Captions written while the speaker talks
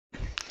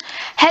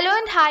Hello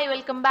and hi,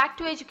 welcome back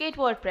to Educate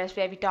WordPress,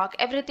 where we talk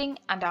everything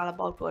and all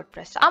about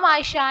WordPress. I'm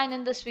Aisha, and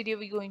in this video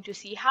we're going to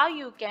see how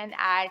you can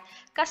add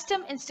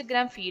custom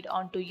Instagram feed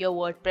onto your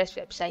WordPress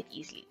website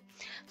easily.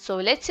 So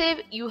let's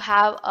say you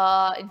have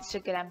a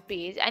Instagram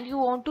page and you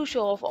want to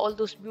show off all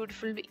those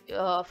beautiful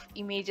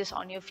images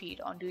on your feed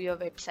onto your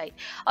website,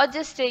 or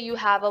just say you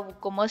have a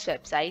WooCommerce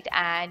website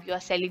and you are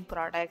selling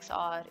products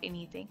or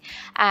anything,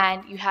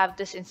 and you have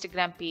this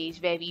Instagram page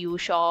where you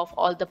show off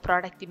all the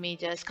product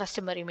images,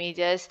 customer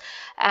images,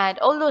 and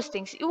all those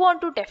things. You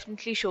want to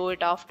definitely show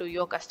it off to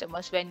your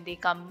customers when they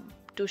come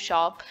to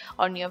shop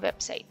on your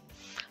website.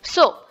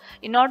 So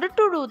in order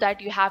to do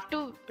that, you have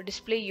to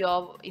display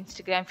your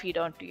Instagram feed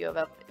onto your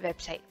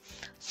website.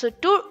 So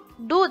to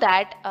do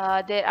that,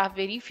 there are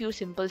very few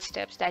simple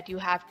steps that you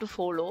have to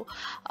follow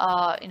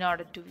in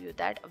order to view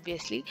that,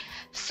 obviously.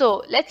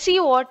 So let's see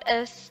what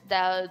is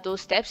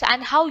those steps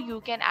and how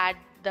you can add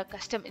the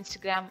custom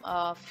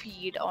Instagram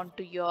feed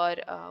onto your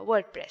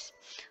WordPress.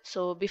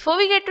 So before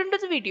we get into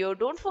the video,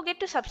 don't forget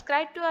to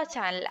subscribe to our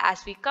channel,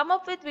 as we come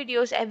up with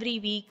videos every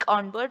week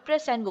on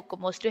WordPress and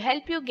WooCommerce to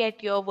help you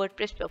get your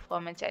WordPress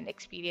performance and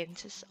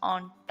experiences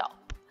on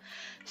top.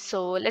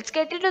 So let's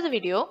get into the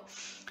video.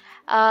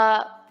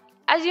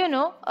 As you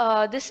know,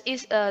 this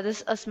is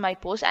my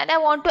post, and I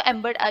want to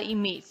embed an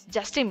image,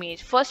 just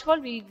image. First of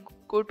all, we'll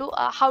go to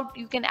how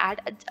you can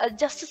add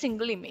just a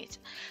single image.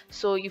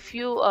 So if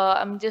you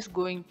I'm just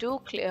going to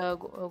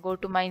go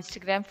to my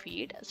Instagram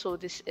feed. So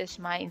this is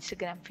my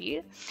Instagram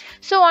feed.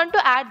 So I want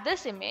to add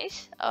this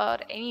image or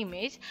any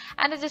image,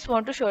 and I just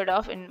want to show it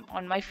off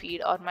on my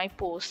feed or my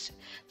post.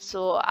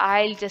 So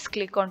I'll just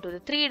click onto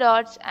the three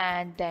dots,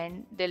 and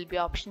then there'll be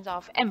options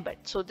of embed.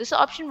 So this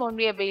option won't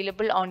be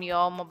available on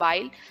your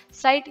mobile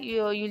site.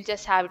 You'll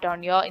just have it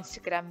on your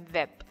Instagram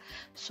web.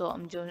 So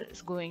I'm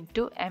just going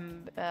to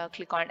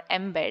click on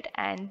embed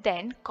and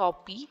then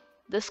copy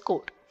this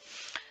code.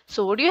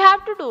 So what you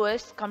have to do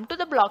is come to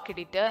the block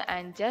editor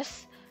and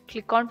just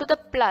click onto the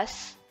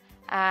plus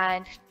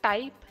and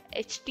type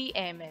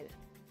HTML.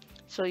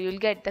 So you'll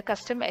get the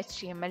custom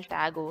HTML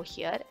tag over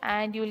here,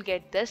 and you'll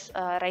get this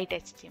write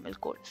HTML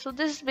code. So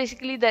this is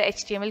basically the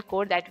HTML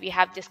code that we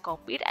have just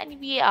copied, and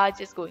we are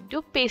just going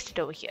to paste it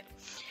over here.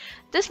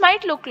 This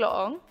might look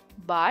long,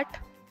 but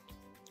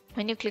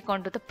when you click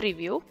onto the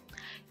preview,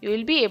 you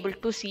will be able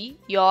to see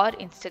your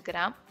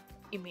Instagram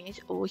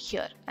image over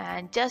here,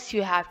 and just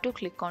you have to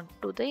click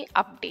onto the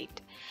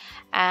update,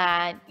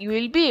 and you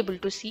will be able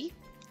to see.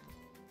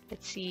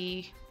 Let's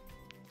see.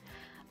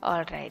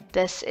 All right,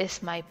 this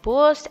is my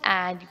post,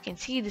 and you can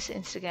see this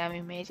Instagram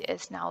image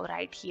is now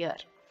right here.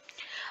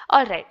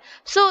 All right,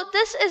 so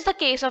this is the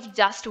case of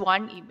just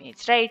one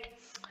image, right?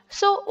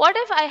 So what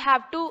if I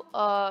have to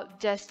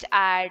just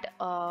add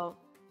a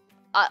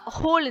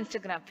whole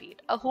Instagram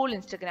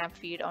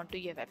feed onto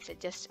your website?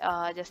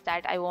 Just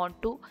that I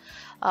want to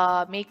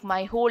make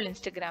my whole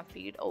Instagram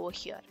feed over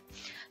here.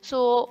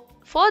 So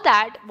for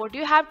that, what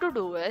you have to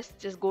do is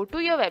just go to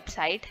your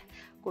website,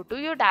 go to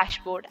your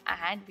dashboard,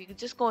 and we're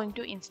just going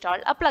to install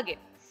a plugin.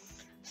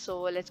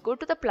 So let's go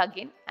to the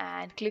plugin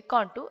and click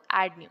on to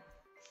add new.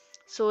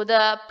 So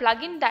the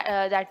plugin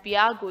that we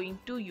are going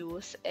to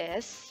use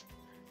is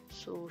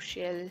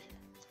social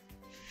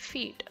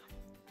feed.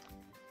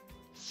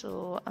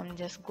 So I'm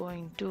just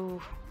going to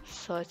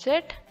search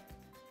it.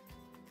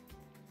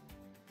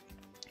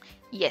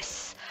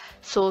 Yes.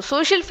 So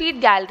social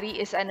feed gallery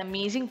is an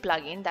amazing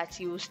plugin that's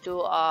used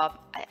to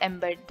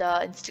embed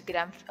the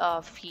Instagram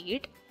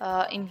feed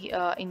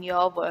in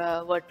your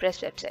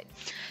WordPress website.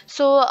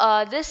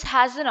 So this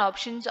has an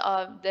options.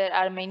 There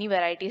are many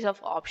varieties of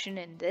option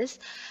in this.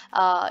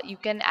 You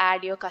can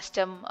add your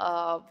custom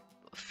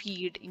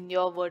feed in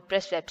your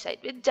WordPress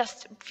website with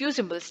just few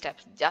simple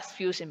steps.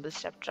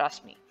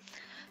 Trust me.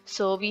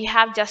 So we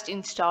have just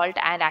installed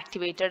and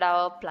activated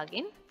our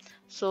plugin.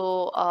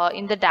 So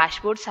in the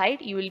dashboard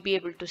side, you will be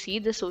able to see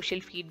the social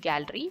feed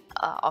gallery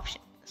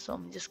option. So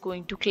I'm just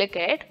going to click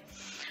it.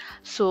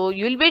 So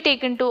you will be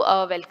taken to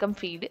a welcome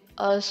feed.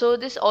 So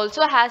this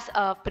also has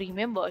a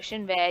premium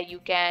version where you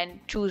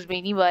can choose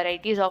many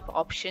varieties of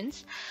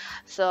options.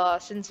 So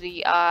since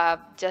we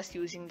are just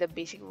using the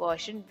basic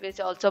version, which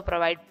also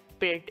provide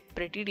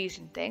pretty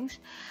decent things.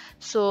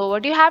 So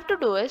what you have to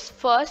do is,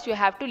 first you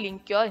have to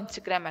link your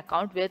Instagram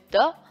account with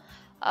the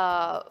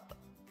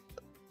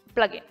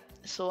plugin.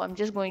 So I'm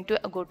just going to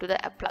go to the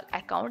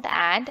account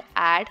and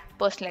add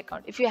personal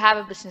account. If you have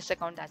a business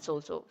account, that's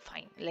also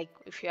fine. Like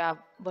if you have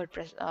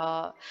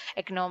WordPress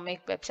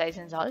economic websites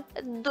and all,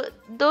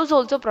 those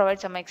also provide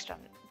some extra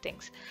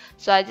things.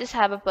 So I just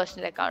have a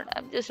personal account.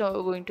 I'm just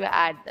going to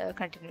add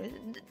continue.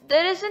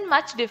 There isn't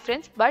much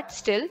difference, but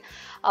still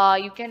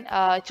you can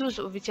choose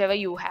whichever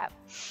you have.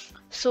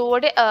 So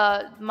what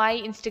my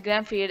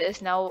Instagram feed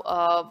is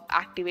now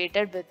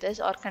activated with this,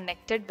 or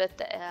connected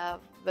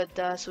with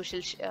the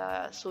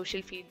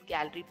social feed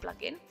gallery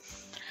plugin.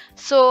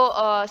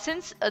 So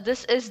since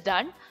this is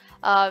done,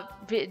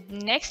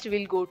 next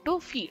we'll go to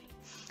feed.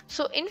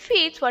 So in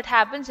feeds, what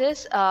happens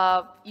is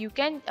you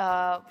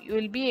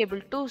will be able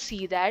to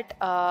see that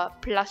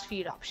plus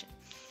feed option.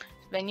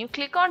 When you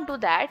click onto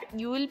that,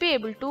 you will be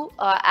able to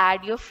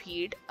add your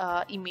feed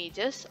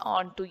images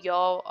onto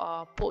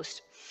your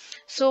post.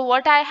 So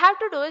what I have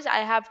to do is I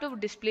have to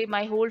display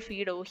my whole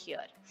feed over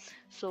here.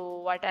 So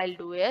what I'll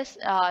do is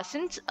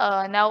since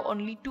now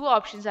only 2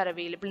 options are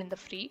available in the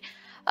free,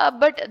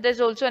 but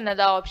there's also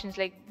another options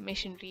like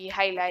machinery,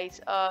 highlights,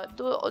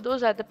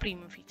 those are the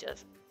premium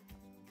features.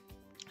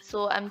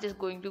 So I'm just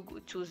going to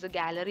choose the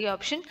gallery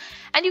option,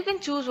 and you can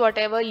choose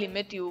whatever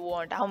limit you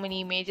want, how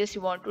many images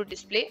you want to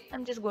display.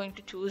 I'm just going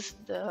to choose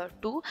the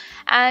 2,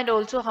 and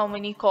also how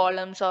many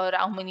columns or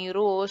how many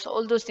rows,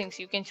 all those things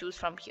you can choose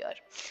from here.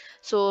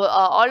 So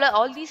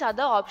all these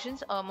other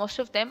options, most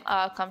of them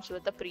comes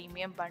with the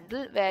premium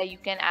bundle, where you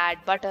can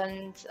add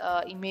buttons,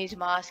 image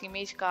mask,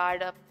 image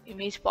card,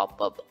 image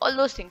pop-up, all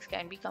those things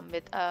can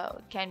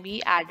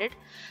be added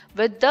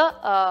with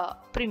the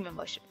premium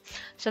version.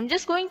 So I'm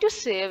just going to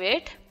save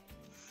it.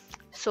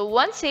 So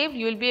once saved,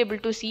 you will be able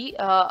to see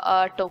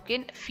a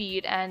token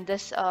feed, and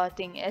this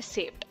thing is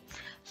saved.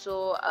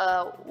 So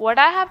what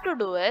I have to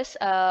do is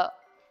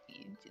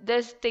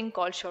this thing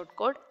called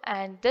shortcode,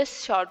 and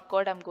this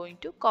shortcode I'm going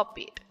to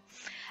copy it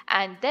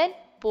and then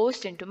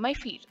post into my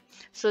feed.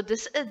 So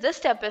this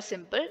step is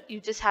simple.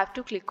 You just have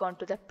to click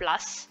onto the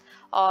plus,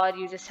 or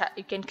you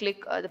can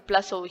click the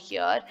plus over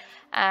here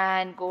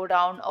and go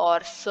down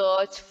or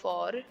search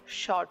for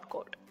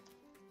shortcode.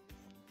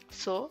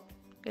 So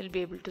you'll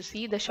be able to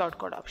see the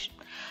shortcode option.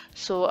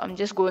 So I'm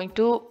just going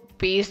to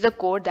paste the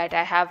code that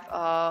I have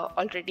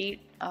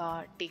already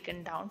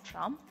taken down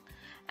from,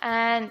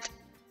 and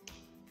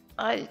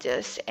I'll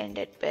just end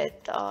it with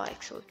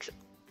XOXO.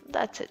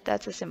 That's it.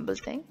 That's a simple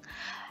thing.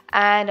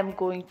 And I'm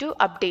going to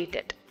update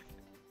it.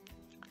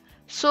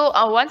 So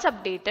once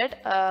updated,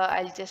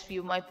 I'll just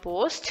view my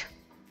post.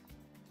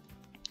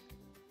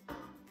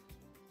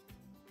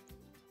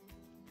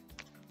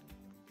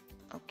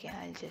 Okay,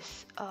 I'll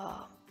just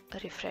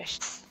refresh.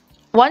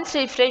 Once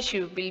refresh,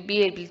 you will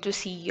be able to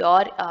see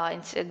your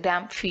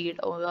Instagram feed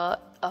over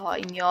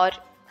in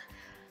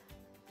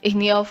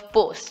your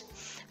post.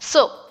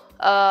 So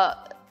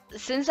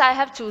since I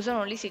have chosen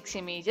only 6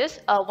 images,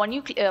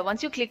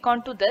 once you click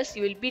onto this,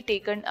 you will be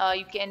taken.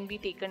 You can be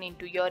taken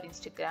into your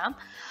Instagram.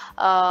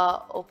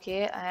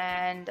 Okay,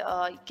 and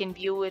you can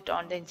view it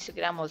on the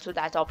Instagram also.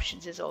 That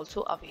options is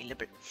also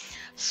available.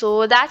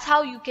 So that's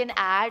how you can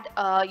add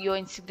your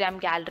Instagram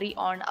gallery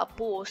on a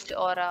post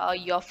or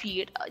your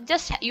feed.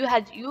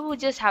 You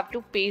just have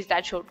to paste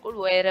that shortcode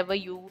wherever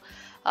you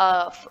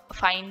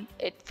find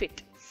it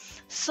fit.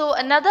 So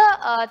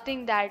another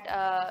thing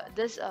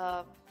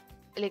that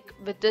like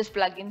with this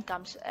plugin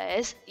comes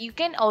is you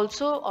can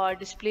also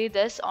display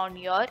this on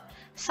your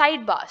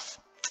sidebars.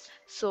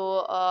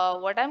 So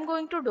what I'm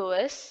going to do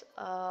is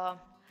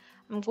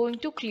I'm going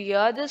to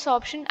clear this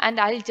option, and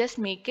I'll just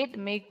make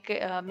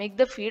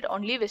the feed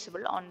only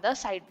visible on the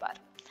sidebar.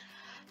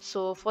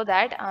 So for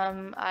that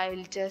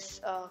I'll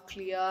just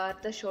clear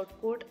the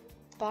shortcode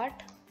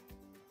part.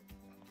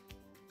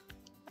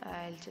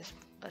 I'll just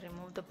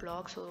remove the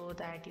block so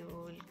that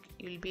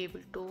you'll be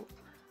able to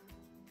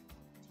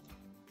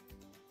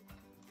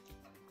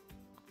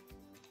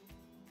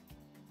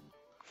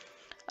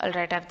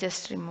Alright, I've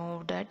just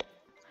removed it.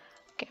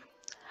 Okay.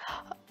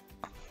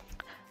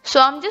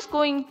 So I'm just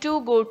going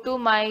to go to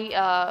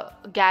my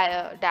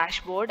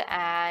dashboard,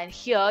 and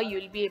here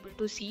you'll be able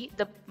to see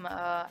the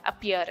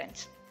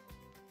appearance.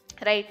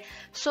 Right.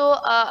 So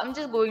I'm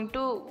just going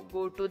to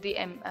go to the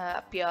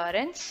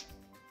appearance,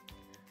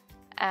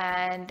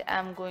 and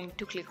I'm going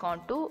to click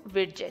on to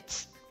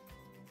widgets.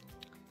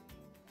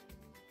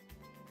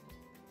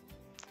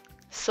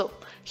 So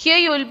here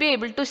you will be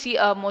able to see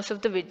most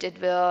of the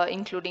widget,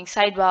 including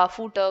sidebar,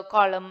 footer,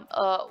 column,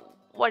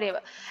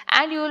 whatever,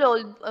 and you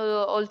will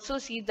also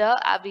see the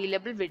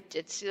available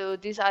widgets. So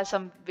these are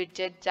some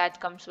widgets that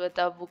comes with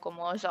a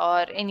WooCommerce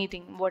or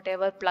anything,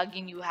 whatever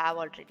plugin you have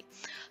already.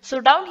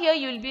 So down here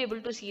you will be able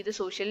to see the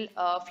social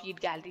feed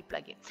gallery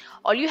plugin.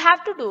 All you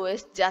have to do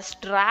is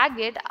just drag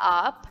it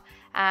up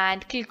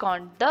and click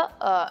on the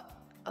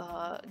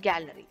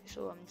gallery.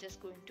 So I'm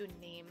just going to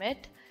name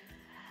it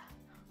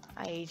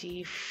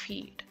IG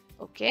feed.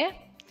 Okay,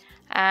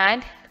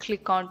 and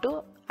click on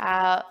to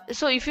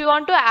so if you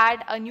want to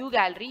add a new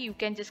gallery, you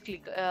can just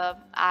click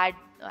add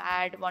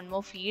one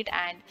more feed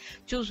and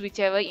choose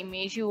whichever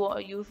image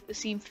you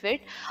seem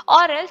fit,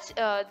 or else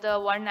the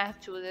one I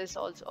have chosen is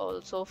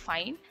also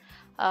fine.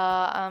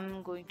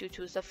 I'm going to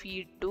choose the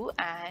feed 2,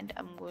 and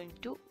I'm going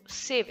to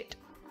save it.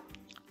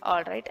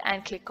 All right,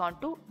 and click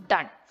on to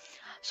done.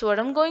 So what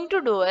I'm going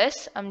to do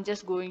is I'm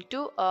just going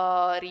to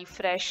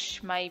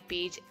refresh my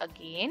page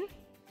again,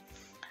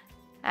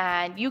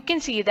 and you can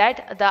see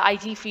that the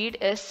IG feed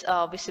is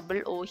visible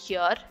over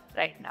here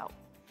right now.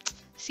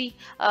 See,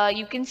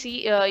 you can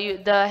see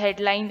the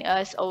headline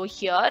is over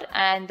here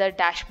and the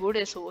dashboard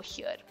is over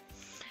here,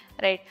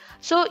 right?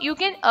 So you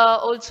can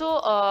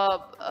also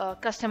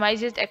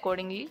customize it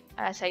accordingly.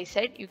 As I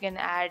said, you can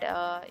add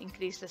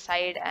increase the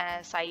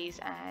size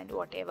and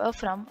whatever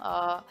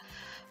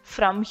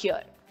from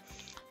here.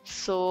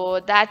 So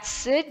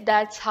that's it.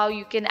 That's how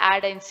you can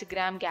add an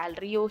Instagram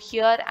gallery over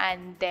here,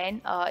 and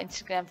then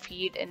Instagram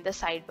feed in the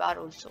sidebar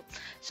also.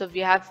 So we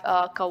have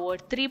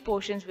covered three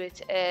portions,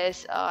 which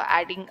is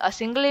adding a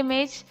single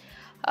image,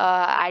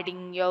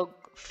 adding your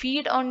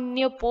feed on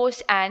your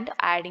post, and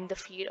adding the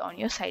feed on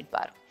your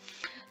sidebar.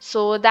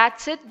 So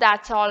that's it.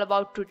 That's all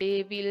about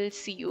today. We'll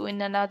see you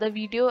in another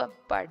video.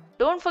 But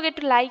don't forget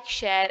to like,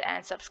 share,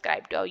 and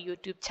subscribe to our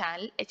YouTube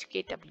channel,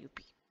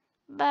 EducateWP.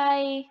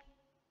 Bye.